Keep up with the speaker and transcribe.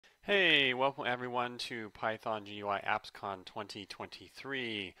Hey, welcome everyone to Python GUI AppsCon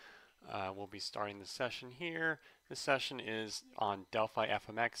 2023. We'll be starting the session here. This session is on Delphi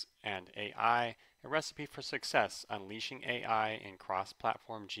FMX and AI, a recipe for success, unleashing AI in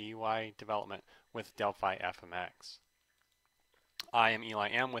cross-platform GUI development with Delphi FMX. I am Eli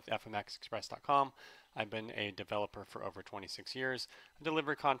M. with FMXexpress.com. I've been a developer for over 26 years. I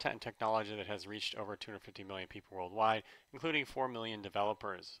deliver content and technology that has reached over 250 million people worldwide, including 4 million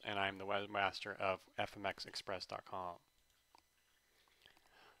developers, and I'm the webmaster of FMXexpress.com.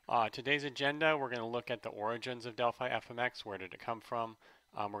 Today's agenda, we're going to look at the origins of Delphi FMX. Where did it come from?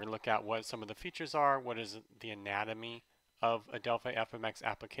 We're going to look at what some of the features are, what is the anatomy of a Delphi FMX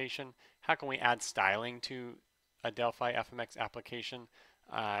application, how can we add styling to a Delphi FMX application,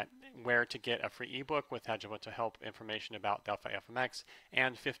 where to get a free ebook with Hajjawat to help information about Delphi FMX,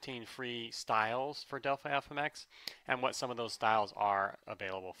 and 15 free styles for Delphi FMX, and what some of those styles are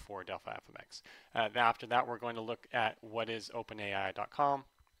available for Delphi FMX. After that, we're going to look at what is OpenAI.com,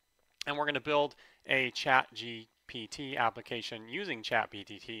 and we're going to build a ChatGPT application using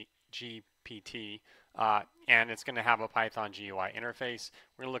ChatGPT, and it's going to have a Python GUI interface.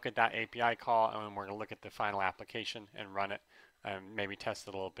 We're going to look at that API call, and we're going to look at the final application and run it, and maybe test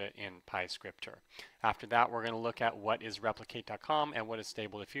it a little bit in PyScripter. After that, we're going to look at what is replicate.com and what is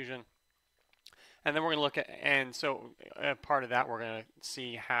Stable Diffusion. And then we're going to look at, and so part of that, we're going to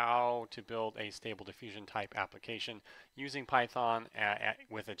see how to build a Stable Diffusion type application using Python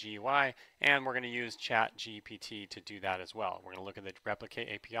with a GUI, and we're going to use ChatGPT to do that as well. We're going to look at the replicate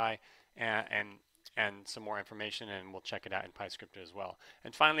API and some more information, and we'll check it out in PyScripter as well.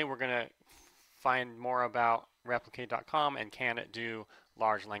 And finally, we're going to find more about replicate.com and can it do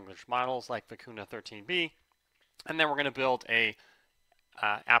large language models like Vicuna 13b. And then we're going to build a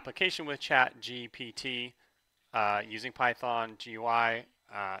application with ChatGPT using Python GUI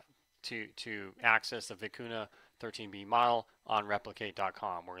to access the Vicuna 13b model on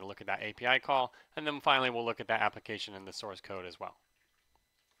replicate.com. We're going to look at that API call, and then finally we'll look at that application in the source code as well.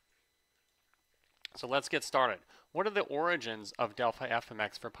 So let's get started. What are the origins of Delphi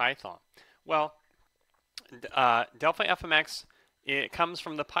FMX for Python? Well, Delphi FMX, it comes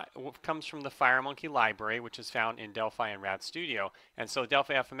from the FireMonkey library, which is found in Delphi and Rad Studio. And so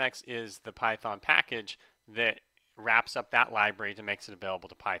Delphi FMX is the Python package that wraps up that library to makes it available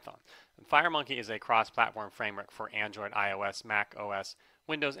to Python. And FireMonkey is a cross-platform framework for Android, iOS, Mac OS,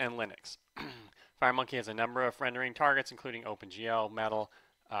 Windows, and Linux. FireMonkey has a number of rendering targets, including OpenGL, Metal,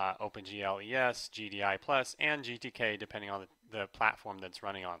 OpenGL ES, GDI+, and GTK, depending on the platform that's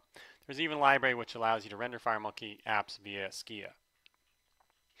running on. There's even a library which allows you to render FireMonkey apps via Skia.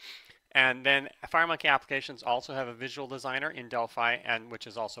 And then FireMonkey applications also have a visual designer in Delphi, and which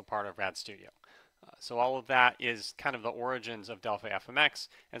is also part of Rad Studio. So all of that is kind of the origins of Delphi FMX,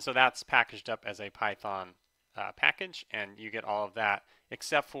 and so that's packaged up as a Python package, and you get all of that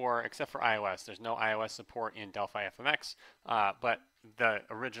except for iOS. There's no iOS support in Delphi FMX, but the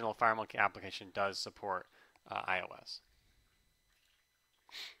original FireMonkey application does support iOS.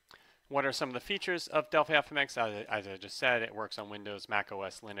 What are some of the features of Delphi FMX? As I just said, it works on Windows, Mac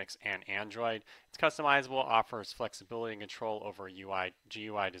OS, Linux, and Android. It's customizable, offers flexibility and control over GUI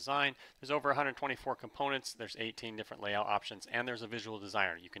design. There's over 124 components. There's 18 different layout options, and there's a visual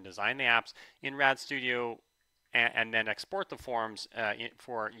designer. You can design the apps in Rad Studio and then export the forms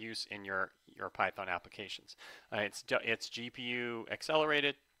for use in your Python applications. It's GPU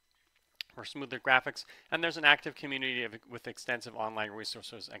accelerated for smoother graphics, and there's an active community with extensive online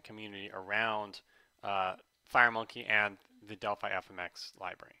resources and community around FireMonkey and the Delphi FMX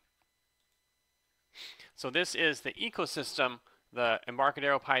library. So this is the ecosystem, the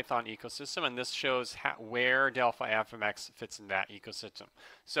Embarcadero Python ecosystem, and this shows where Delphi FMX fits in that ecosystem.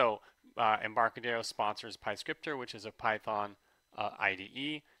 So Embarcadero sponsors PyScripter, which is a Python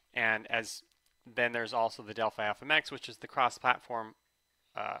IDE, and then there's also the Delphi FMX, which is the cross-platform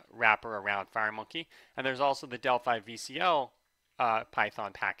wrapper around FireMonkey, and there's also the Delphi VCL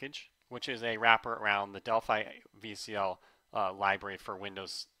Python package, which is a wrapper around the Delphi VCL library for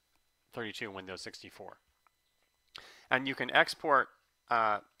Windows 32 and Windows 64. And you can export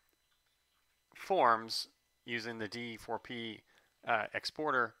forms using the D4P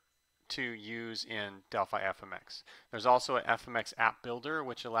exporter to use in Delphi FMX. There's also an FMX app builder,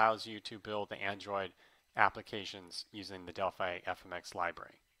 which allows you to build the Android applications using the Delphi FMX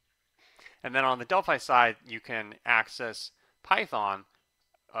library. And then on the Delphi side, you can access Python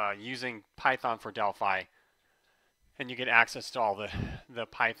using Python for Delphi, and you get access to all the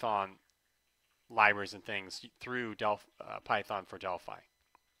Python libraries and things through Python for Delphi.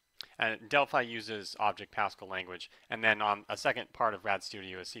 And Delphi uses Object Pascal language. And then on a second part of Rad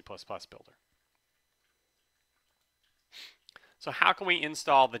Studio is C++ Builder. So how can we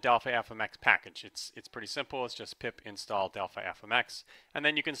install the DelphiFMX package? It's pretty simple. It's just pip install DelphiFMX, and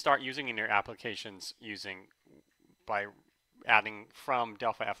then you can start using in your applications by adding from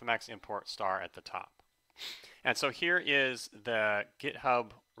DelphiFMX import star at the top. And so here is the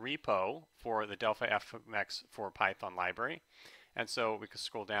GitHub repo for the DelphiFMX for Python library. And so we can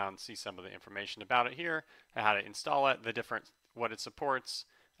scroll down and see some of the information about it here, how to install it, what it supports,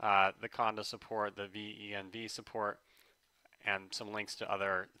 the Conda support, the VENV support, and some links to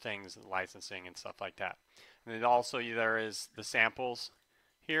other things, licensing and stuff like that. And then also there is the samples.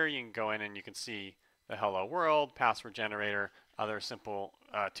 Here you can go in and you can see the hello world, password generator, other simple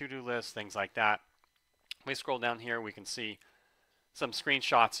to-do lists, things like that. We scroll down here, we can see some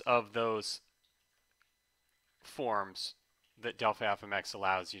screenshots of those forms that DelphiFMX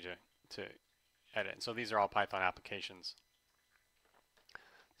allows you to edit. And so these are all Python applications.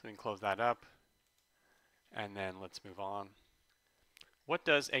 So we can close that up, and then let's move on. What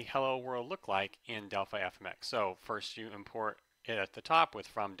does a hello world look like in DelphiFMX? So first you import it at the top with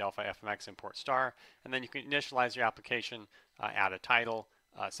from DelphiFMX import star, and then you can initialize your application, add a title,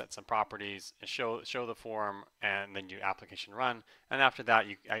 set some properties, show the form, and then you application run. And after that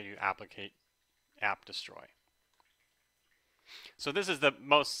you applicate app destroy. So this is the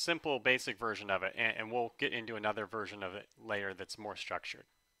most simple basic version of it, and we'll get into another version of it later that's more structured.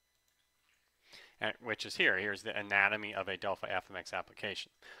 Which is here. Here's the anatomy of a DelphiFMX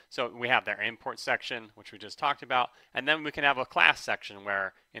application. So we have their import section, which we just talked about, and then we can have a class section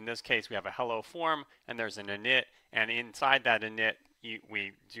where, in this case, we have a hello form, and there's an init, and inside that init,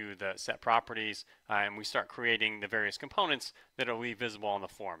 we do the set properties, and we start creating the various components that will be visible on the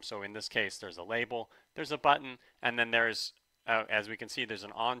form. So in this case, there's a label, there's a button, and then there's, as we can see, there's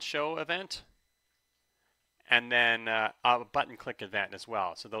an on-show event, and then a button click event as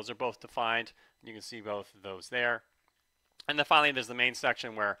well. So those are both defined. You can see both of those there. And then finally there's the main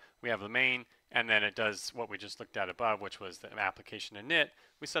section where we have the main, and then it does what we just looked at above, which was the application init.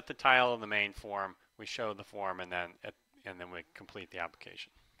 We set the title of the main form, we show the form, and then we complete the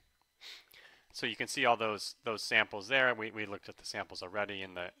application. So you can see all those samples there. We looked at the samples already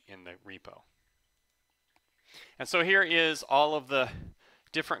in the repo. And so here is all of the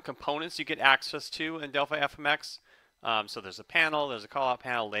different components you get access to in DelphiFMX. So there's a panel, there's a callout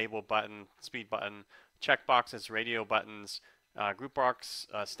panel, label button, speed button, checkboxes, radio buttons, group box,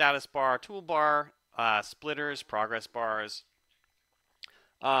 status bar, toolbar, splitters, progress bars,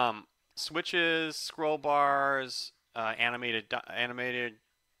 switches, scroll bars, animated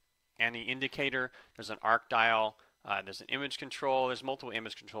indicator. There's an arc dial. There's an image control. There's multiple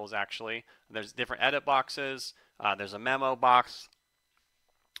image controls actually. There's different edit boxes. There's a memo box,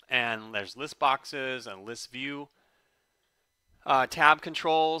 and there's list boxes and list view. Tab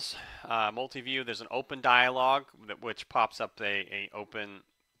controls, multi-view. There's an open dialog which pops up a open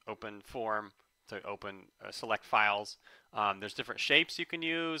form to select files. There's different shapes you can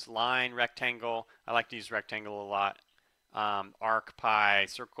use: line, rectangle. I like to use rectangle a lot. Arc, pie,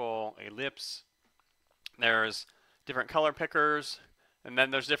 circle, ellipse. There's different color pickers, and then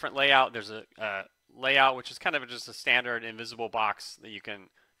there's different layout. There's a layout which is kind of just a standard invisible box that you can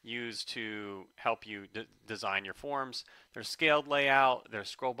use to help you design your forms. There's scaled layout, there's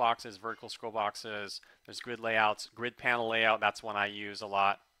scroll boxes, vertical scroll boxes, there's grid layouts, grid panel layout, that's one I use a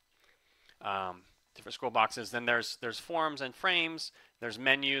lot. Different scroll boxes. Then there's forms and frames. There's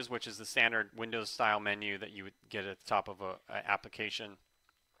menus, which is the standard Windows style menu that you would get at the top of an application.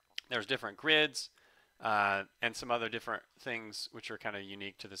 There's different grids and some other different things which are kind of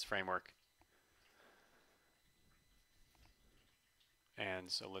unique to this framework.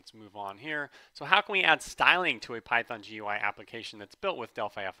 And so let's move on here. So how can we add styling to a Python GUI application that's built with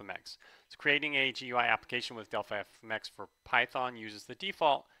DelphiFMX? So creating a GUI application with DelphiFMX for Python uses the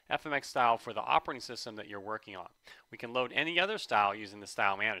default FMX style for the operating system that you're working on. We can load any other style using the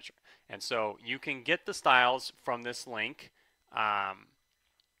style manager. And so you can get the styles from this link and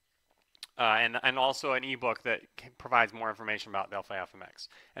also an ebook that provides more information about DelphiFMX.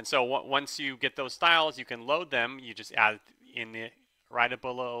 And so once you get those styles, you can load them. You just add in the right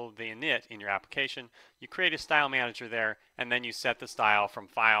below the init in your application. You create a style manager there, and then you set the style from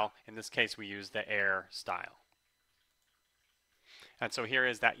file. In this case, we use the air style. And so here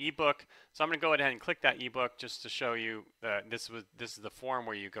is that ebook. So I'm going to go ahead and click that ebook just to show you this is the form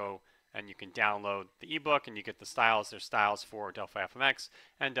where you go and you can download the ebook and you get the styles. There's styles for DelphiFMX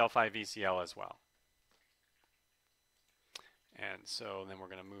and Delphi VCL as well. And so then we're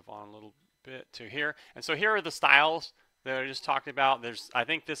going to move on a little bit to here. And so here are the styles that I just talked about. I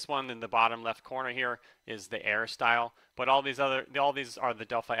think this one in the bottom left corner here is the air style, but all these are the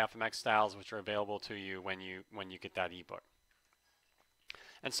Delphi FMX styles, which are available to you when you get that ebook.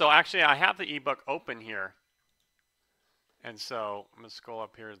 And so actually I have the ebook open here. And so I'm going to scroll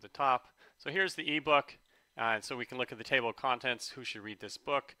up here to the top. So here's the ebook. And so we can look at the table of contents, who should read this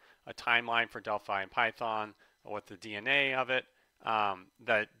book, a timeline for Delphi and Python, what the DNA of it,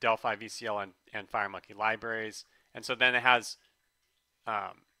 the Delphi VCL and FireMonkey libraries. And so then it has,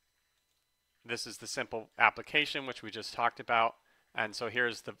 this is the simple application, which we just talked about. And so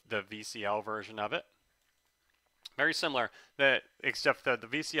here's the VCL version of it. Very similar, except the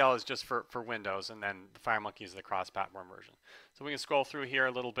VCL is just for Windows, and then the FireMonkey is the cross-platform version. So we can scroll through here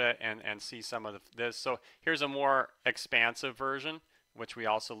a little bit and see some of this. So here's a more expansive version, which we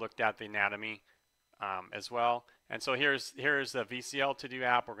also looked at the anatomy as well. And so here's the VCL to-do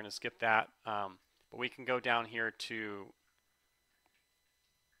app. We're going to skip that, but we can go down here to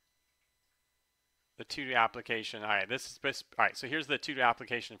the to-do application. All right, so here's the to-do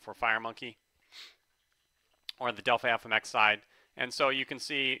application for FireMonkey, or the Delphi FMX side. And so you can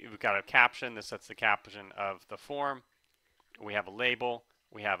see we've got a caption. This sets the caption of the form. We have a label.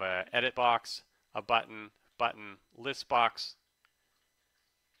 We have a edit box, a button, list box,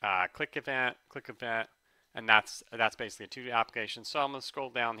 click event, and that's basically a to-do application. So I'm going to scroll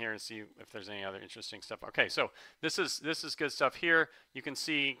down here and see if there's any other interesting stuff. Okay, so this is good stuff here. You can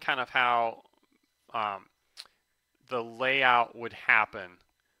see kind of how the layout would happen.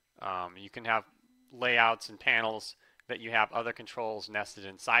 You can have layouts and panels that you have other controls nested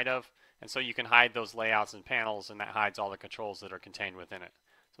inside of, and so you can hide those layouts and panels, and that hides all the controls that are contained within it.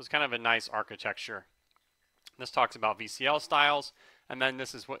 So it's kind of a nice architecture. This talks about VCL styles, and then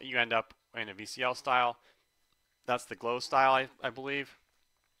this is what you end up in a VCL style. That's the glow style, I believe.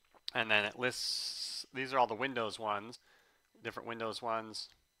 And then it lists, these are all the Windows ones, different Windows ones.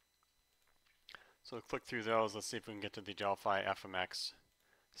 So click through those. Let's see if we can get to the Delphi FMX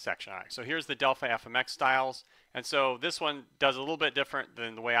section. All right, so here's the Delphi FMX styles, and so this one does a little bit different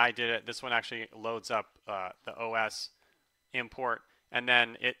than the way I did it. This one actually loads up the OS import, and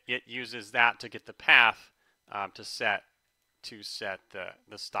then it uses that to get the path to set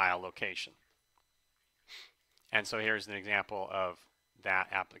the style location. And so here's an example of that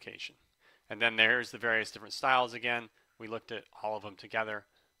application. And then there's the various different styles again. We looked at all of them together.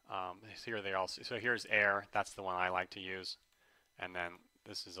 Here they all. So here's air. That's the one I like to use, and then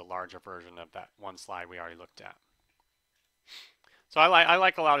this is a larger version of that one slide we already looked at. So I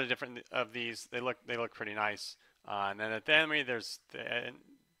like a lot of different of these. They look pretty nice. And then at the end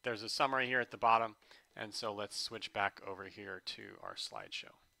there's a summary here at the bottom. And so let's switch back over here to our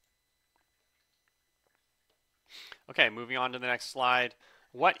slideshow. Okay, moving on to the next slide.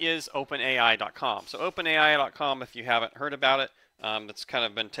 What is OpenAI.com? So OpenAI.com, if you haven't heard about it, it's kind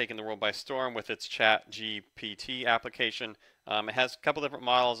of been taking the world by storm with its ChatGPT application. It has a couple different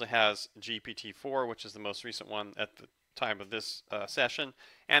models. It has GPT-4, which is the most recent one at the time of this session.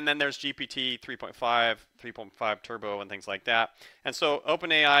 And then there's GPT 3.5, 3.5 Turbo, and things like that. And so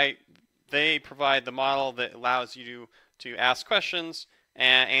OpenAI, they provide the model that allows you to ask questions,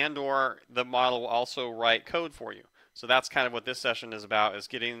 and or the model will also write code for you. So that's kind of what this session is about, is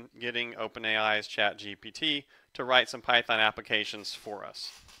getting OpenAI's ChatGPT to write some Python applications for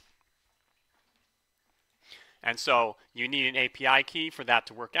us. And so you need an API key for that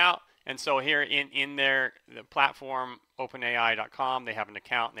to work out. And so here in the platform, OpenAI.com, they have an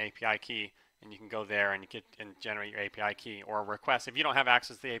account and API key, and you can go there and generate your API key or request. If you don't have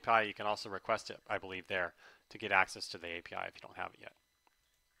access to the API, you can also request it, I believe, there to get access to the API if you don't have it yet.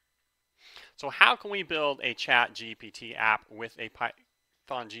 So how can we build a ChatGPT app with a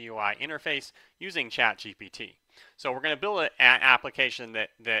Python GUI interface using ChatGPT? So we're going to build an application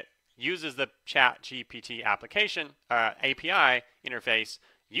that uses the ChatGPT application API interface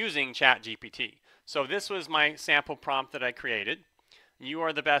using ChatGPT. So this was my sample prompt that I created. You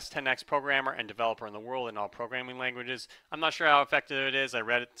are the best 10x programmer and developer in the world in all programming languages. I'm not sure how effective it is. I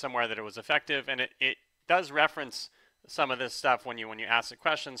read it somewhere that it was effective, and it does reference some of this stuff when you ask a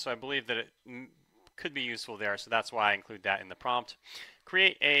question, so I believe that it could be useful there, so that's why I include that in the prompt.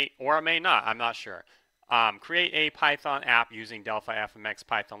 Create a, or I may not, I'm not sure. Create a Python app using Delphi FMX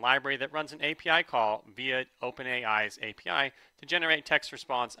Python library that runs an API call via OpenAI's API to generate text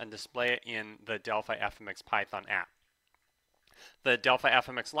response and display it in the Delphi FMX Python app. The Delphi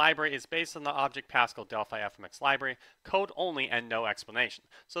FMX library is based on the object Pascal Delphi FMX library, code only and no explanation.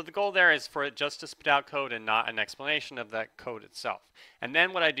 So the goal there is for it just to spit out code and not an explanation of that code itself. And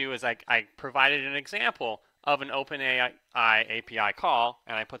then what I do is I provided an example of an OpenAI API call,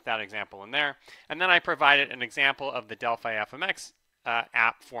 and I put that example in there. And then I provided an example of the DelphiFMX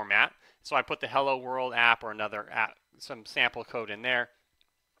app format. So I put the Hello World app or another app, some sample code in there,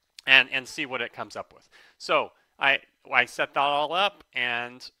 and see what it comes up with. So I set that all up,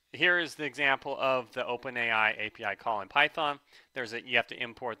 and here is the example of the OpenAI API call in Python. You have to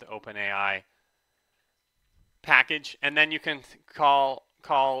import the OpenAI package, and then you can call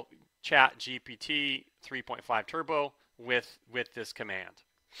ChatGPT 3.5 Turbo with this command.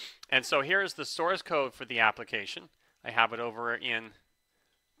 And so here's the source code for the application. I have it over in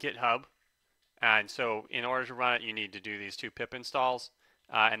GitHub. And so in order to run it, you need to do these 2 pip installs.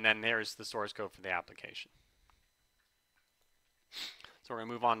 And then there's the source code for the application. So we're going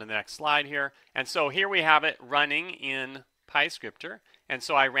to move on to the next slide here. And so here we have it running in PyScripter. And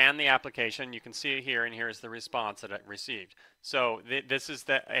so I ran the application. You can see it here, and here's the response that it received. So this is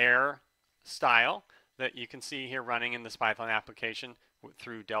the error style that you can see here running in this Python application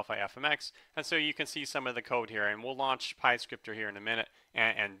through DelphiFMX. And so you can see some of the code here. And we'll launch PyScripter here in a minute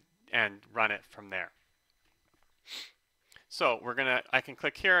and run it from there. So I can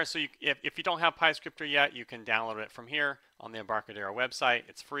click here. So if you don't have PyScripter yet, you can download it from here on the Embarcadero website.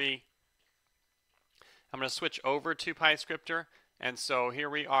 It's free. I'm going to switch over to PyScripter. And so here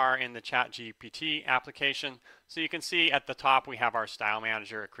we are in the ChatGPT application. So you can see at the top we have our style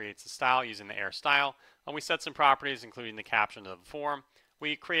manager. It creates a style using the air style. And we set some properties, including the caption of the form.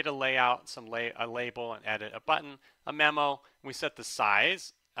 We create a layout, a label, and edit a button, a memo. We set the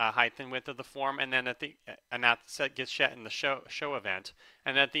size, height and width of the form, and then that gets set in the show event.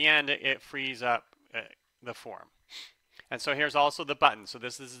 And at the end, it frees up the form. And so here's also the button. So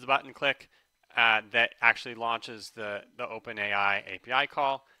this is the button click that actually launches the OpenAI API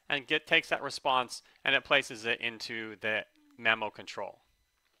call and takes that response and it places it into the memo control.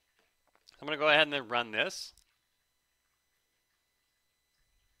 I'm going to go ahead and then run this.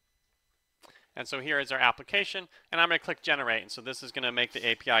 And so here is our application, and I'm going to click generate. And so this is going to make the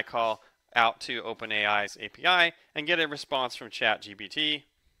API call out to OpenAI's API and get a response from ChatGPT.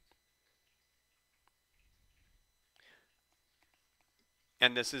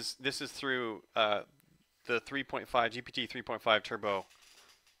 And this is through the GPT 3.5 Turbo.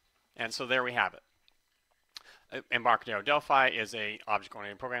 And so there we have it. Embarcadero Delphi is a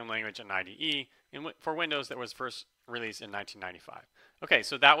object-oriented programming language and IDE for Windows that was first released in 1995. Okay,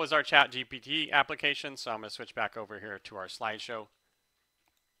 so that was our ChatGPT application. So I'm going to switch back over here to our slideshow.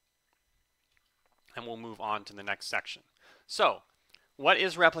 And we'll move on to the next section. So what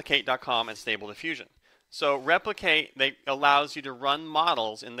is replicate.com and Stable Diffusion? So Replicate allows you to run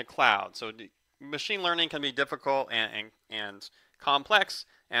models in the cloud. So machine learning can be difficult and complex,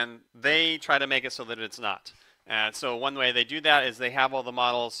 and they try to make it so that it's not. And so one way they do that is they have all the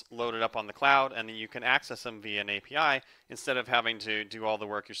models loaded up on the cloud, and then you can access them via an API instead of having to do all the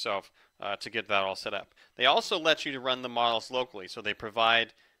work yourself to get that all set up. They also let you to run the models locally. So they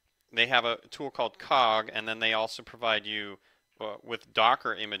have a tool called Cog, and then they also provide you with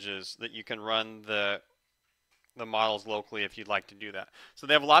Docker images that you can run the models locally if you'd like to do that. So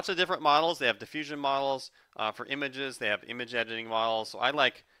they have lots of different models. They have diffusion models for images. They have image editing models. So I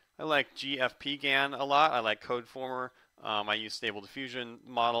like GFPGAN a lot. I like CodeFormer. I use Stable Diffusion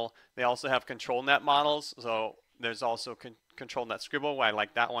model. They also have ControlNet models. So there's also ControlNet Scribble. I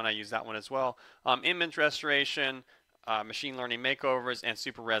like that one. I use that one as well. Image restoration, machine learning makeovers, and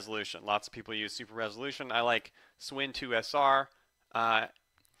super resolution. Lots of people use super resolution. I like Swin2SR.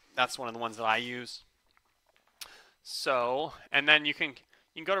 That's one of the ones that I use. So, and then you can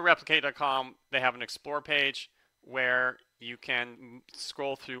go to replicate.com. They have an explore page where you can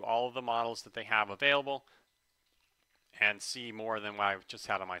scroll through all of the models that they have available and see more than what I've just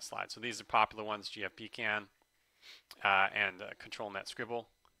had on my slide. So these are popular ones, GFPGAN and ControlNet Scribble.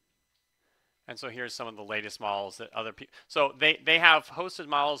 And so here's some of the latest models that other people. So they have hosted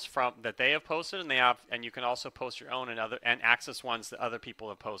models that they have posted, and you can also post your own and access ones that other people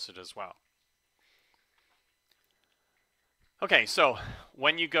have posted as well. Okay, so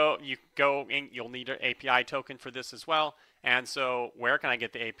when you go in, you'll need an API token for this as well. And so where can I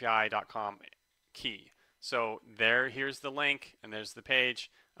get the API.com key? So here's the link, and there's the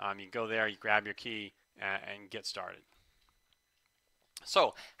page. You go there, you grab your key, and get started.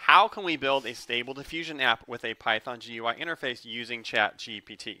 So how can we build a Stable Diffusion app with a Python GUI interface using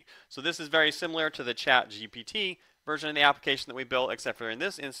ChatGPT? So this is very similar to the ChatGPT version of the application that we built, except for in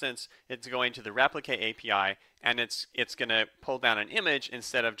this instance, it's going to the replicate API, and it's going to pull down an image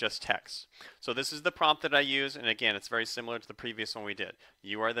instead of just text. So this is the prompt that I use, and again, it's very similar to the previous one we did.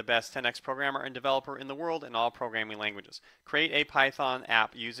 You are the best 10x programmer and developer in the world in all programming languages. Create a Python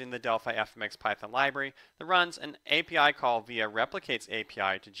app using the DelphiFMX Python library that runs an API call via replicates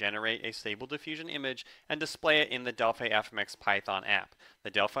API to generate a Stable Diffusion image and display it in the DelphiFMX Python app.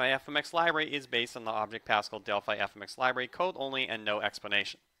 The DelphiFMX library is based on the object Pascal DelphiFMX library code only and no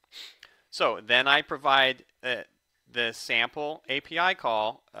explanation. So then I provide the sample API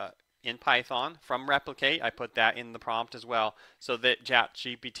call in Python from replicate. I put that in the prompt as well so that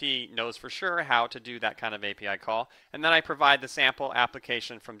ChatGPT knows for sure how to do that kind of API call. And then I provide the sample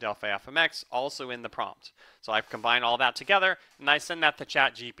application from DelphiFMX also in the prompt. So I combine all that together and I send that to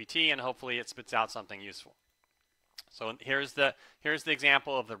ChatGPT, and hopefully it spits out something useful. So here's the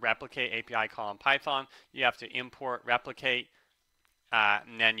example of the replicate API call in Python. You have to import replicate,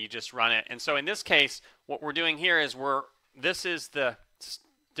 and then you just run it. And so in this case, what we're doing here is this is the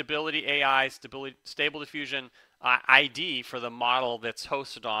Stability AI, Stable Diffusion ID for the model that's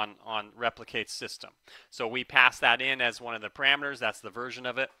hosted on Replicate's system. So we pass that in as one of the parameters. That's the version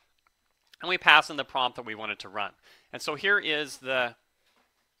of it. And we pass in the prompt that we want it to run. And so here is the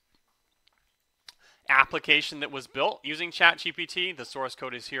application that was built using ChatGPT. The source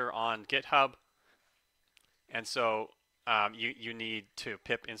code is here on GitHub. And so you need to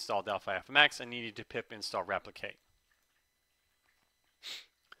pip install DelphiFMX, and you need to pip install replicate.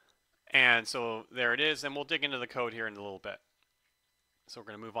 And so there it is, and we'll dig into the code here in a little bit. So we're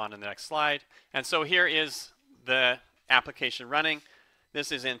going to move on to the next slide. And so here is the application running.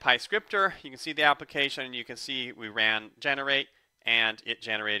 This is in PyScripter. You can see the application, and you can see we ran generate, and it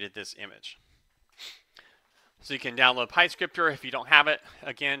generated this image. So you can download PyScripter if you don't have it,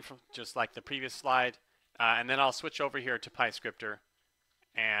 again, just like the previous slide. And then I'll switch over here to PyScripter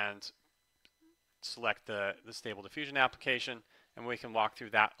and select the Stable Diffusion application, and we can walk through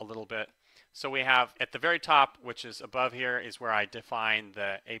that a little bit. So we have at the very top, which is above here, is where I define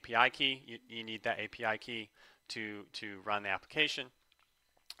the API key. You need that API key to run the application.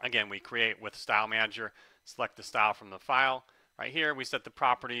 Again, we create with Style Manager, select the style from the file. Right here, we set the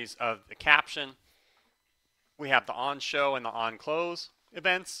properties of the caption. We have the on-show and the on-close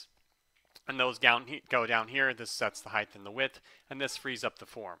events. And those go down here. This sets the height and the width, and this frees up the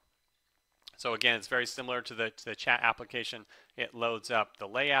form. So again, it's very similar to the chat application. It loads up the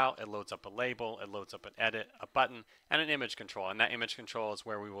layout, it loads up a label, it loads up an edit, a button, and an image control. And that image control is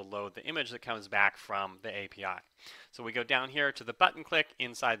where we will load the image that comes back from the API. So we go down here to the button click.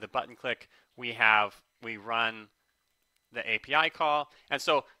 Inside the button click, we run the API call. And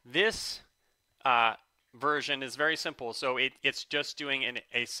so this version is very simple. So it's just doing an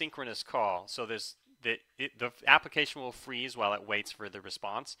asynchronous call. So the application will freeze while it waits for the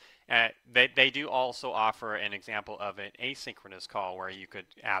response. They do also offer an example of an asynchronous call where you could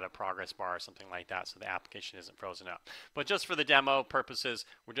add a progress bar or something like that so the application isn't frozen up. But just for the demo purposes,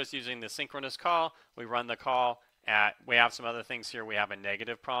 we're just using the synchronous call. We run the call. We have some other things here. We have a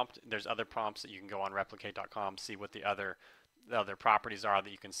negative prompt. There's other prompts that you can go on replicate.com, see what the other properties are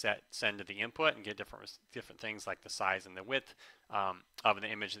that you can send to the input and get different things like the size and the width of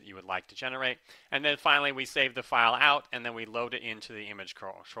the image that you would like to generate. And then finally we save the file out, and then we load it into the image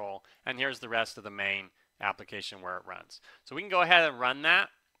control. And here's the rest of the main application where it runs. So we can go ahead and run that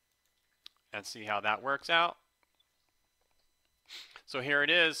and see how that works out. So here it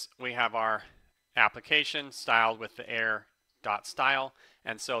is. We have our application styled with the air.style.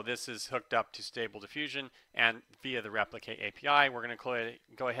 And so this is hooked up to Stable Diffusion, and via the Replicate API, we're going to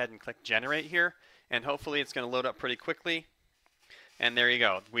go ahead and click Generate here, and hopefully it's going to load up pretty quickly. And there you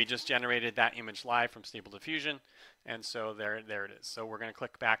go. We just generated that image live from Stable Diffusion, and so there it is. So we're going to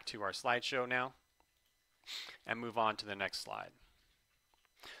click back to our slideshow now and move on to the next slide.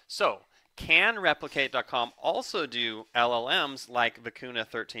 So can replicate.com also do LLMs like Vicuna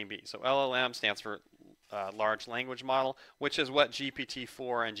 13b? So LLM stands for large language model, which is what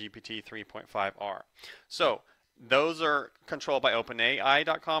GPT-4 and GPT 3.5 are. So those are controlled by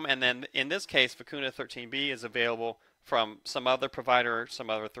OpenAI.com, and then in this case, Vicuna 13b is available from some other provider, some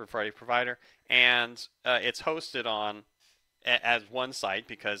other third-party provider, and it's hosted on as one site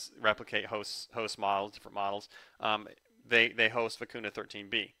because Replicate hosts models, different models. They host Vicuna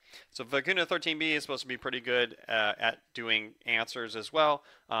 13b. So Vicuna 13b is supposed to be pretty good at doing answers as well.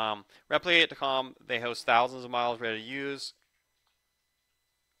 Replicate.com, they host thousands of models ready to use.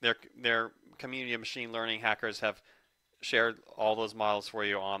 Their community of machine learning hackers have shared all those models for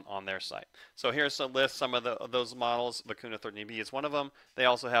you on their site. So here's a list, some of those models. Vicuna 13B is one of them. They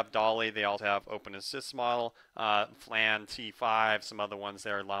also have Dolly. They also have OpenAssist model, Flan T5, some other ones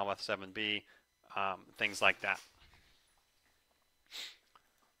there, Llama 7B, things like that.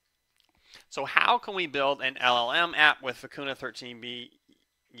 So how can we build an LLM app with Vicuna 13B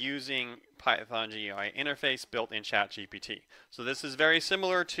using Python GUI interface built in ChatGPT? So this is very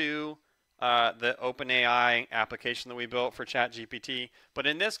similar to the OpenAI application that we built for ChatGPT, but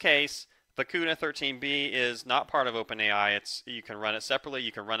in this case, Vicuna 13B is not part of OpenAI. You can run it separately.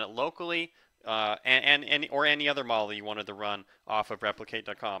 You can run it locally, or any other model that you wanted to run off of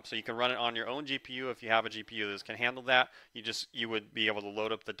replicate.com. So you can run it on your own GPU if you have a GPU that can handle that. You would be able to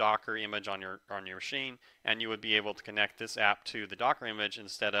load up the Docker image on your machine, and you would be able to connect this app to the Docker image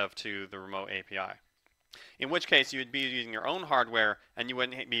instead of to the remote API. In which case you would be using your own hardware and you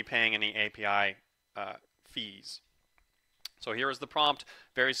wouldn't be paying any API fees. So here is the prompt,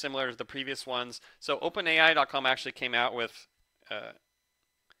 very similar to the previous ones. So OpenAI.com actually came out with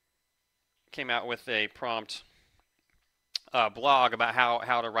a prompt blog about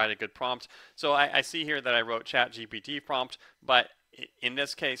how to write a good prompt. So I see here that I wrote ChatGPT prompt, but in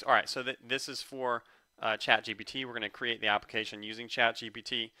this case, all right, so this is for ChatGPT. We're going to create the application using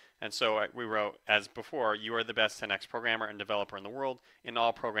ChatGPT. And so we wrote, as before, you are the best 10x programmer and developer in the world in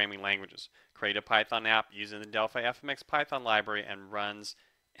all programming languages. Create a Python app using the DelphiFMX Python library and runs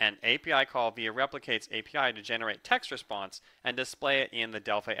an API call via Replicate's API to generate text response and display it in the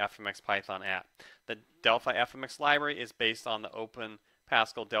DelphiFMX Python app. The DelphiFMX library is based on the Open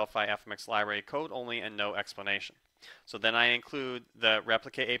Pascal DelphiFMX library code only and no explanation. So then I include the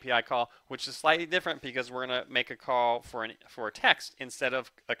Replicate API call, which is slightly different because we're going to make a call for a text instead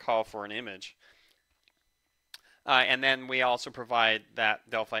of a call for an image. And then we also provide that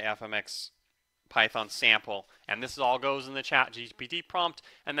DelphiFMX Python sample, and this all goes in the ChatGPT prompt,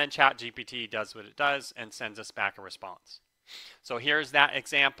 and then ChatGPT does what it does and sends us back a response. So here's that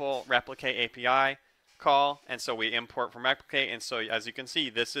example Replicate API call, and so we import from Replicate, and so as you can see,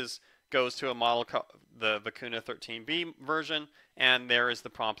 this goes to a model called the Vicuna 13B version, and there is the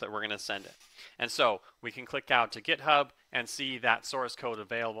prompt that we're going to send it. And so we can click out to GitHub and see that source code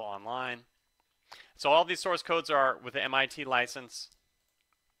available online. So all these source codes are with the MIT license.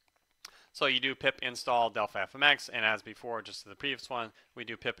 So you do pip install DelphiFMX, and as before, just the previous one, we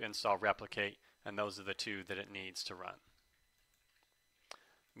do pip install replicate, and those are the two that it needs to run.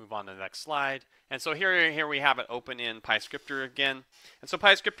 Move on to the next slide. And so here we have it open in PyScripter again. And so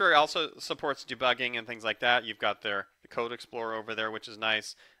PyScripter also supports debugging and things like that. You've got the code explorer over there, which is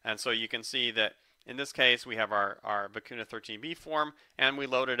nice. And so you can see that in this case, we have our Vicuna 13B form, and we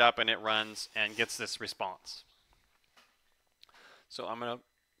load it up, and it runs and gets this response. So I'm going to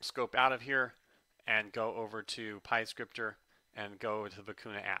scope out of here and go over to PyScripter and go to the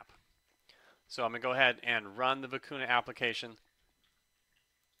Vicuna app. So I'm going to go ahead and run the Vicuna application,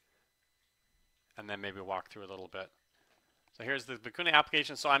 and then maybe walk through a little bit. So here's the Vicuna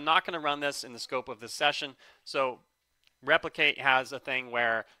application. So I'm not going to run this in the scope of this session. So Replicate has a thing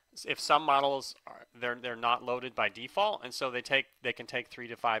where if some models they're not loaded by default, and so they can take 3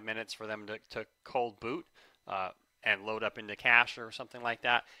 to 5 minutes for them to cold boot and load up into cache or something like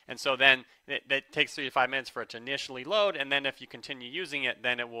that. And so then it takes 3 to 5 minutes for it to initially load, and then if you continue using it,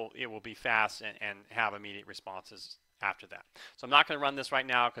 then it will be fast and have immediate responses after that. So I'm not going to run this right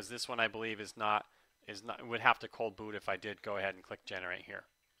now because this one I believe would have to cold boot if I did go ahead and click generate here.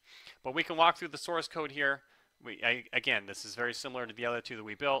 But we can walk through the source code here. Again, this is very similar to the other two that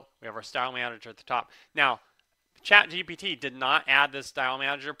we built. We have our style manager at the top. Now, ChatGPT did not add this style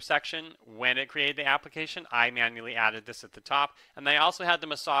manager section when it created the application. I manually added this at the top, and they also had to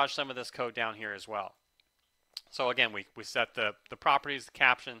massage some of this code down here as well. So again, we set the properties, the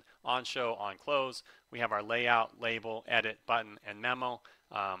caption, on show, on close. We have our layout, label, edit, button, and memo,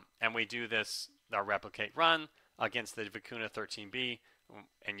 and we do this, our replicate run against the Vicuna 13B,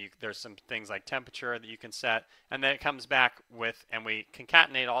 and there's some things like temperature that you can set, and then it comes back with, and we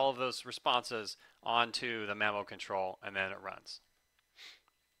concatenate all of those responses onto the memo control, and then it runs.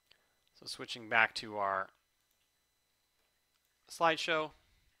 So switching back to our slideshow.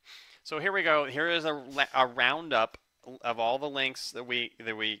 So here we go. Here is a roundup of all the links that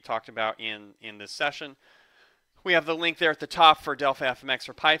we talked about in this session. We have the link there at the top for DelphiFMX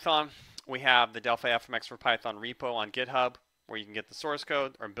for Python. We have the DelphiFMX for Python repo on GitHub, where you can get the source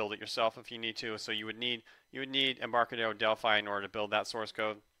code or build it yourself if you need to. So you would need Embarcadero Delphi in order to build that source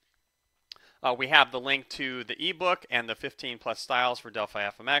code. We have the link to the ebook and the 15+ styles for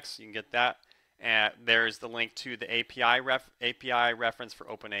DelphiFMX. You can get that. There's the link to the API reference for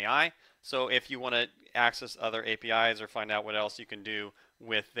OpenAI. So if you want to access other APIs or find out what else you can do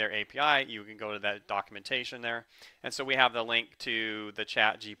with their API, you can go to that documentation there. And so we have the link to the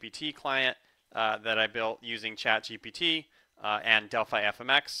ChatGPT client that I built using ChatGPT and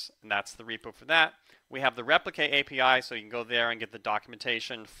DelphiFMX, and that's the repo for that. We have the replicate API, so you can go there and get the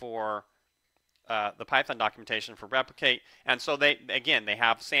documentation for the Python documentation for replicate. And so they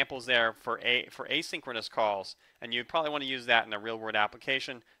have samples there for asynchronous calls, and you'd probably want to use that in a real-world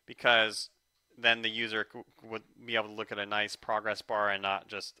application because then the user would be able to look at a nice progress bar and not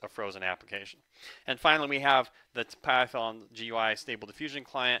just a frozen application. And finally, we have the Python GUI Stable Diffusion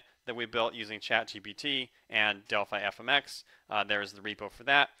client that we built using ChatGPT and DelphiFMX. There's the repo for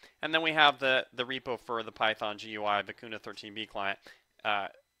that. And then we have the repo for the Python GUI Vicuna 13b client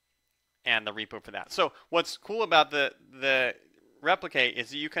and the repo for that. So what's cool about the replicate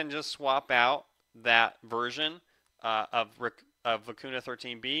is you can just swap out that version of Vicuna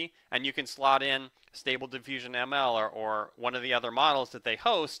 13b, and you can slot in Stable Diffusion ML or one of the other models that they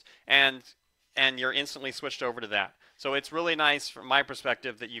host, and you're instantly switched over to that. So it's really nice from my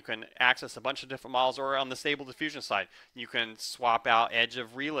perspective that you can access a bunch of different models, or on the Stable Diffusion side, you can swap out Edge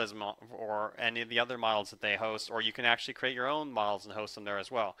of Realism or any of the other models that they host, or you can actually create your own models and host them there as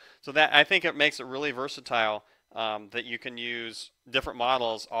well. So that, I think it makes it really versatile that you can use different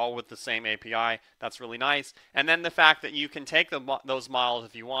models all with the same API. That's really nice. And then the fact that you can take those models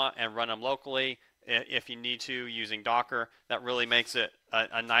if you want and run them locally if you need to using Docker, that really makes it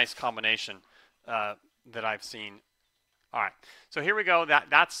a nice combination that I've seen. All right, so here we go.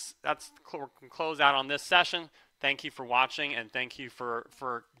 That's we're gonna close out on this session. Thank you for watching, and thank you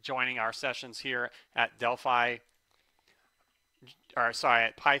for joining our sessions here at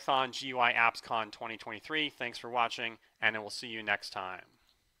at Python GUI AppsCon 2023. Thanks for watching, and we'll see you next time.